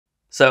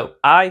So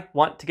I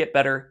want to get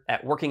better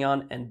at working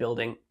on and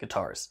building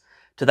guitars.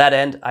 To that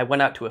end, I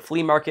went out to a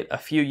flea market a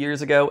few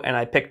years ago and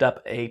I picked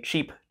up a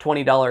cheap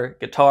 $20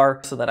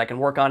 guitar so that I can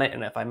work on it,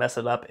 and if I mess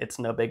it up, it's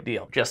no big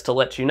deal. Just to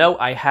let you know,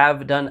 I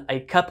have done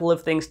a couple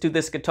of things to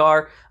this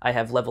guitar. I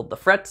have leveled the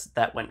frets,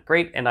 that went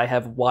great, and I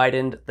have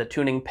widened the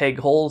tuning peg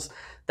holes.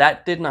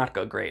 That did not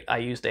go great. I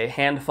used a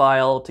hand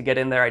file to get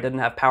in there. I didn't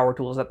have power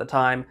tools at the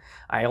time.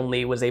 I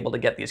only was able to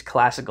get these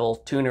classical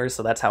tuners,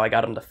 so that's how I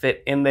got them to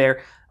fit in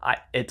there.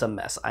 It's a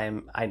mess. I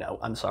know,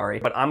 I'm sorry,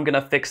 but I'm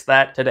gonna fix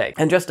that today.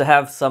 And just to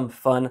have some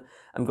fun,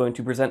 I'm going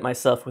to present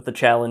myself with the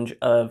challenge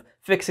of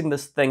fixing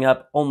this thing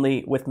up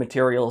only with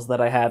materials that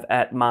I have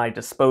at my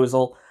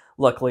disposal.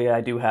 Luckily,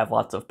 I do have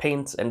lots of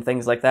paints and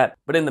things like that,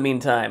 but in the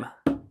meantime,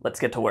 let's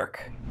get to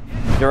work.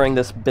 During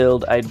this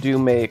build, I do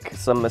make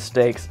some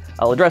mistakes.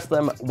 I'll address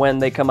them when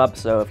they come up,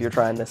 so if you're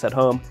trying this at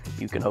home,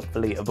 you can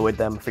hopefully avoid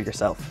them for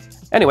yourself.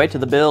 Anyway, to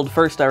the build,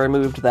 first I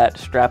removed that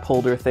strap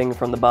holder thing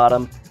from the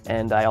bottom,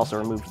 and I also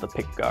removed the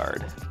pick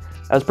guard.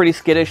 I was pretty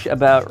skittish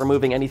about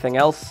removing anything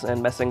else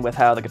and messing with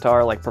how the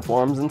guitar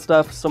performs and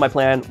stuff, so my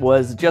plan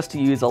was just to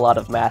use a lot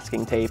of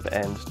masking tape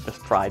and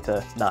just try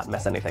to not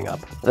mess anything up.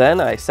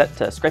 Then I set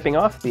to scraping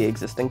off the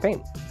existing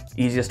paint.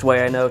 Easiest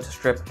way I know to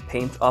strip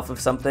paint off of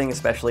something,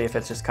 especially if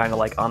it's just kind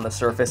of on the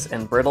surface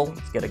and brittle,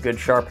 is get a good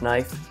sharp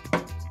knife,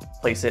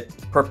 place it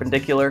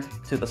perpendicular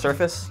to the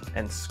surface,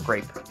 and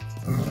scrape.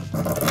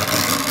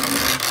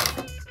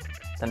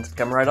 Then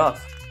come right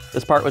off.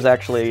 This part was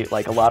actually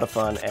a lot of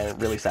fun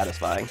and really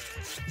satisfying.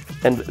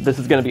 And this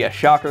is going to be a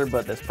shocker,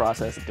 but this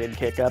process did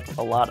kick up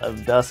a lot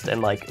of dust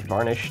and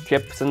varnish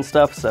chips and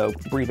stuff, so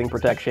breathing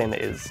protection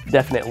is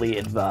definitely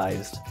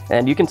advised.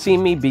 And you can see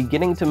me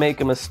beginning to make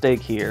a mistake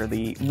here.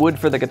 The wood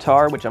for the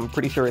guitar, which I'm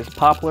pretty sure is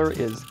poplar,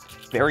 is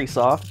very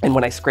soft, and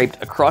when I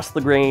scraped across the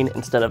grain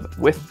instead of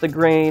with the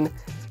grain,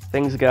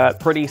 things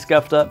got pretty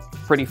scuffed up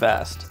pretty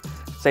fast.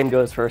 Same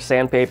goes for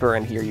sandpaper,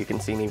 and here you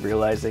can see me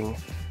realizing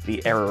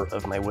the error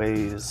of my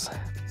ways.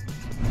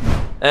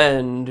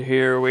 And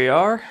here we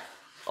are.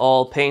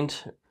 All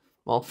paint,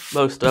 well,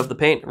 most of the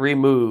paint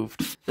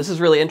removed. This is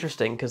really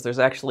interesting because there's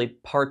actually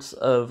parts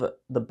of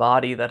the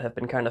body that have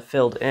been kind of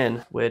filled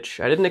in, which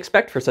I didn't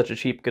expect for such a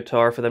cheap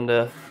guitar for them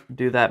to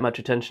do that much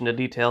attention to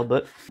detail,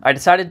 but I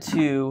decided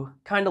to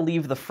kind of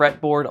leave the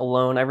fretboard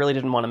alone. I really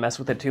didn't want to mess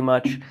with it too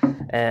much,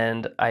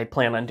 and I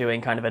plan on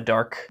doing kind of a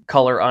dark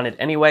color on it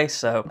anyway,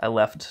 so I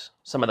left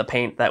some of the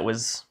paint that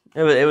was,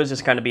 it was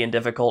just kind of being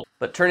difficult.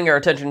 But turning our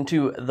attention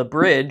to the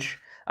bridge,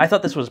 I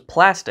thought this was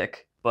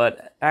plastic,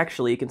 but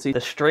actually you can see the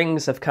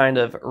strings have kind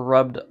of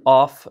rubbed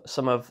off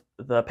some of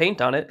the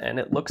paint on it, and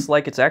it looks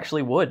like it's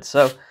actually wood,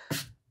 so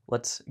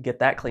let's get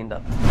that cleaned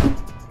up.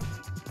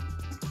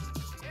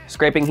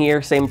 Scraping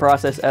here, same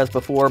process as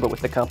before, but with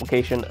the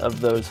complication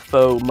of those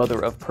faux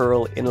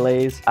mother-of-pearl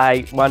inlays.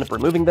 I wound up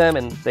removing them,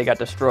 and they got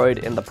destroyed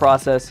in the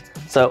process,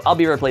 so I'll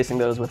be replacing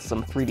those with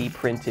some 3D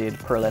printed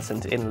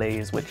pearlescent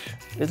inlays, which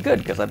is good,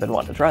 because I've been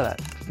wanting to try that.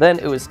 Then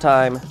it was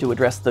time to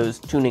address those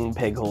tuning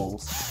peg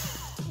holes.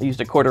 I used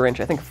a 1/4 inch,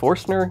 I think,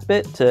 Forstner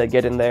bit to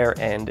get in there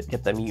and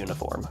get them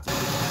uniform.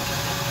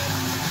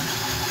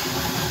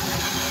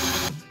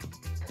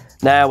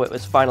 Now it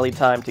was finally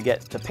time to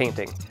get to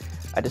painting.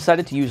 I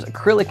decided to use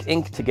acrylic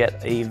ink to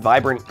get a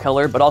vibrant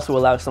color, but also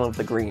allow some of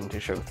the green to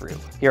show through.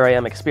 Here I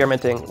am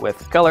experimenting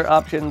with color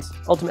options.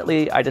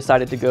 Ultimately, I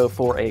decided to go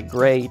for a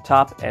gray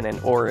top and an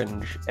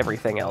orange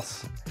everything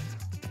else.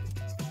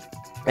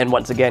 And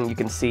once again, you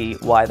can see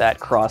why that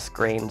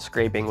cross-grain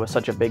scraping was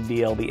such a big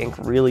deal. The ink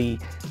really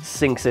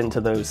sinks into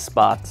those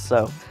spots,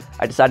 so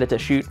I decided to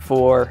shoot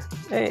for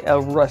a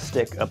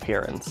rustic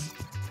appearance.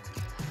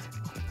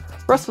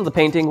 The rest of the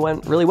painting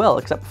went really well,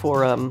 except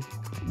for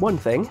one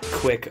thing.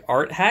 Quick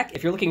art hack.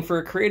 If you're looking for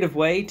a creative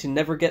way to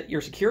never get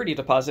your security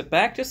deposit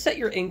back, just set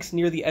your inks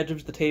near the edge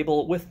of the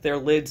table with their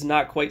lids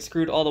not quite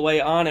screwed all the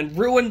way on and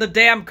ruin the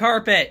damn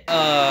carpet!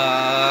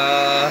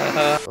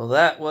 Well,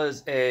 that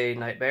was a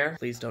nightmare.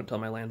 Please don't tell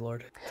my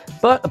landlord.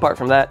 But apart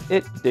from that,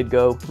 it did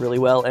go really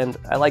well, and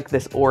I like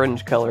this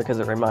orange color because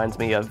it reminds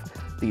me of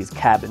these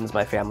cabins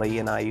my family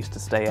and I used to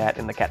stay at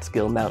in the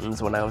Catskill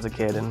Mountains when I was a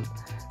kid, and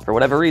for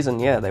whatever reason,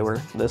 yeah, they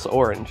were this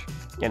orange.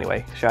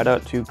 Anyway, shout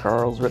out to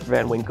Carl's Rip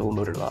Van Winkle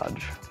Motor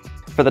Lodge.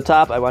 For the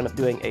top, I wound up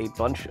doing a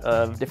bunch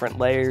of different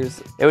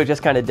layers. It was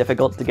just kind of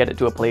difficult to get it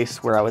to a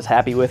place where I was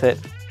happy with it.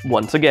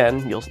 Once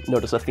again, you'll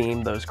notice a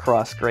theme. Those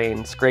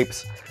cross-grain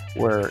scrapes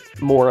were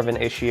more of an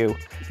issue.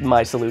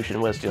 My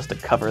solution was just to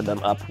cover them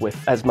up with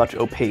as much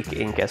opaque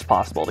ink as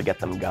possible to get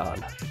them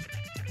gone.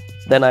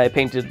 Then I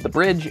painted the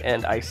bridge,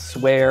 and I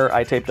swear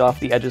I taped off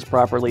the edges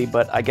properly,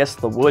 but I guess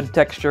the wood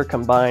texture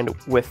combined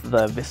with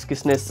the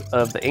viscousness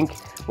of the ink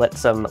let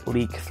some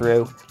leak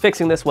through.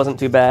 Fixing this wasn't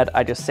too bad.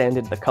 I just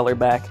sanded the color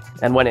back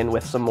and went in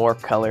with some more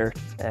color,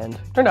 and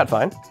turned out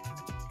fine.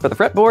 For the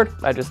fretboard,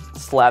 I just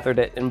slathered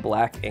it in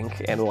black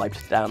ink and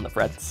wiped down the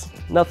frets.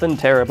 Nothing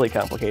terribly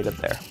complicated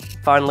there.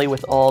 Finally,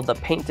 with all the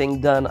painting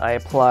done, I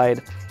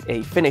applied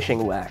a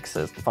finishing wax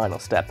as the final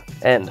step.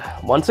 And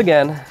once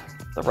again,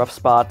 The rough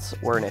spots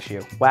were an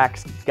issue.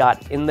 Wax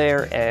got in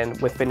there, and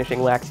with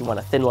finishing wax, you want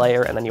a thin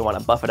layer and then you want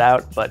to buff it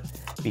out, but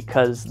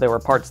because there were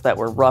parts that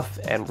were rough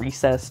and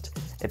recessed,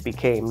 it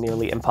became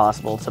nearly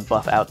impossible to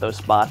buff out those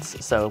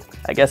spots. So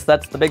I guess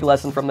that's the big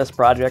lesson from this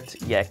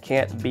project. You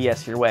can't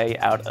BS your way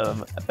out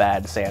of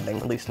bad sanding,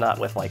 at least not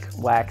with like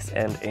wax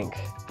and ink.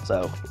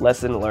 So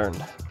lesson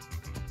learned.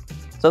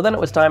 So then it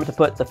was time to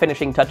put the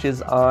finishing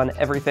touches on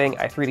everything.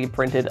 I 3D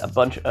printed a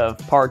bunch of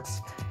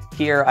parts.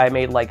 Here I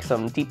made like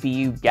some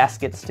DPU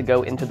gaskets to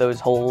go into those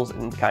holes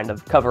and kind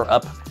of cover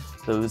up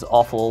those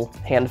awful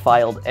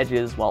hand-filed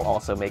edges while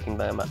also making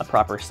them a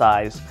proper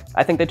size.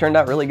 I think they turned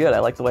out really good. I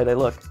like the way they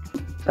look.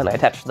 Then I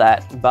attached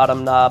that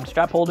bottom knob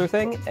strap holder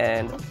thing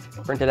and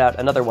printed out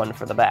another one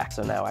for the back,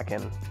 so now I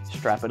can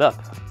strap it up.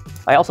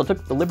 I also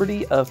took the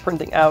liberty of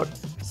printing out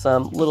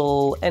some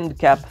little end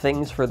cap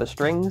things for the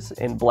strings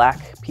in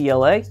black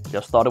PLA.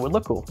 Just thought it would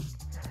look cool.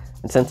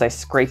 And since I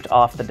scraped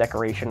off the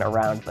decoration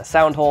around the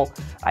sound hole,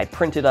 I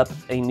printed up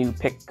a new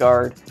pick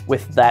guard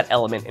with that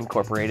element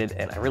incorporated,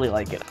 and I really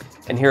like it.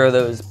 And here are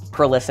those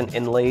pearlescent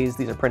inlays.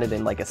 These are printed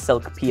in like a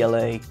silk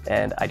PLA,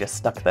 and I just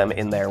stuck them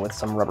in there with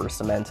some rubber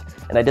cement.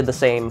 And I did the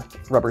same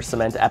rubber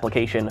cement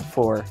application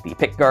for the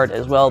pick guard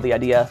as well. The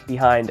idea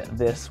behind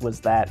this was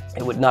that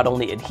it would not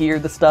only adhere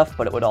the stuff,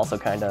 but it would also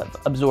kind of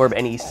absorb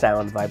any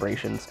sound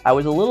vibrations. I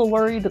was a little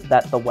worried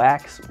that the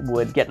wax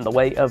would get in the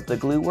way of the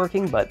glue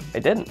working, but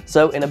it didn't.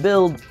 So in a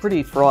build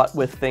pretty fraught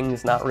with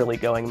things not really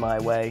going my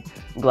way,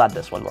 I'm glad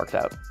this one worked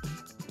out.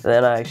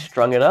 Then I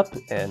strung it up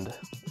and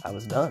I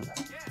was done.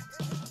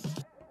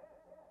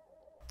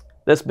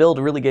 This build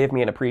really gave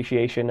me an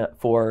appreciation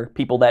for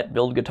people that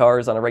build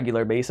guitars on a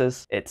regular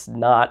basis. It's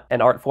not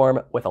an art form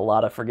with a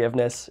lot of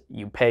forgiveness.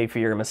 You pay for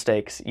your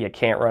mistakes. You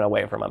can't run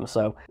away from them.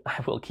 So I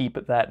will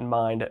keep that in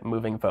mind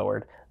moving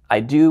forward. I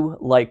do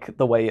like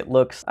the way it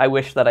looks. I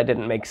wish that I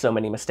didn't make so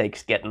many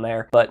mistakes getting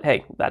there, but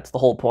hey, that's the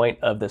whole point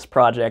of this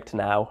project.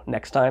 Now,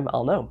 next time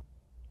I'll know.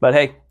 But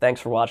hey,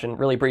 thanks for watching.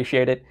 Really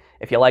appreciate it.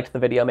 If you liked the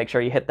video, make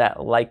sure you hit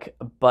that like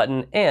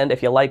button. And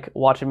if you like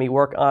watching me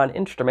work on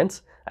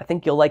instruments, I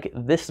think you'll like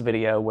this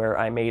video where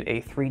I made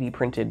a 3D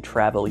printed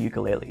travel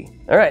ukulele.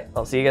 All right,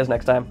 I'll see you guys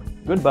next time.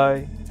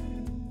 Goodbye.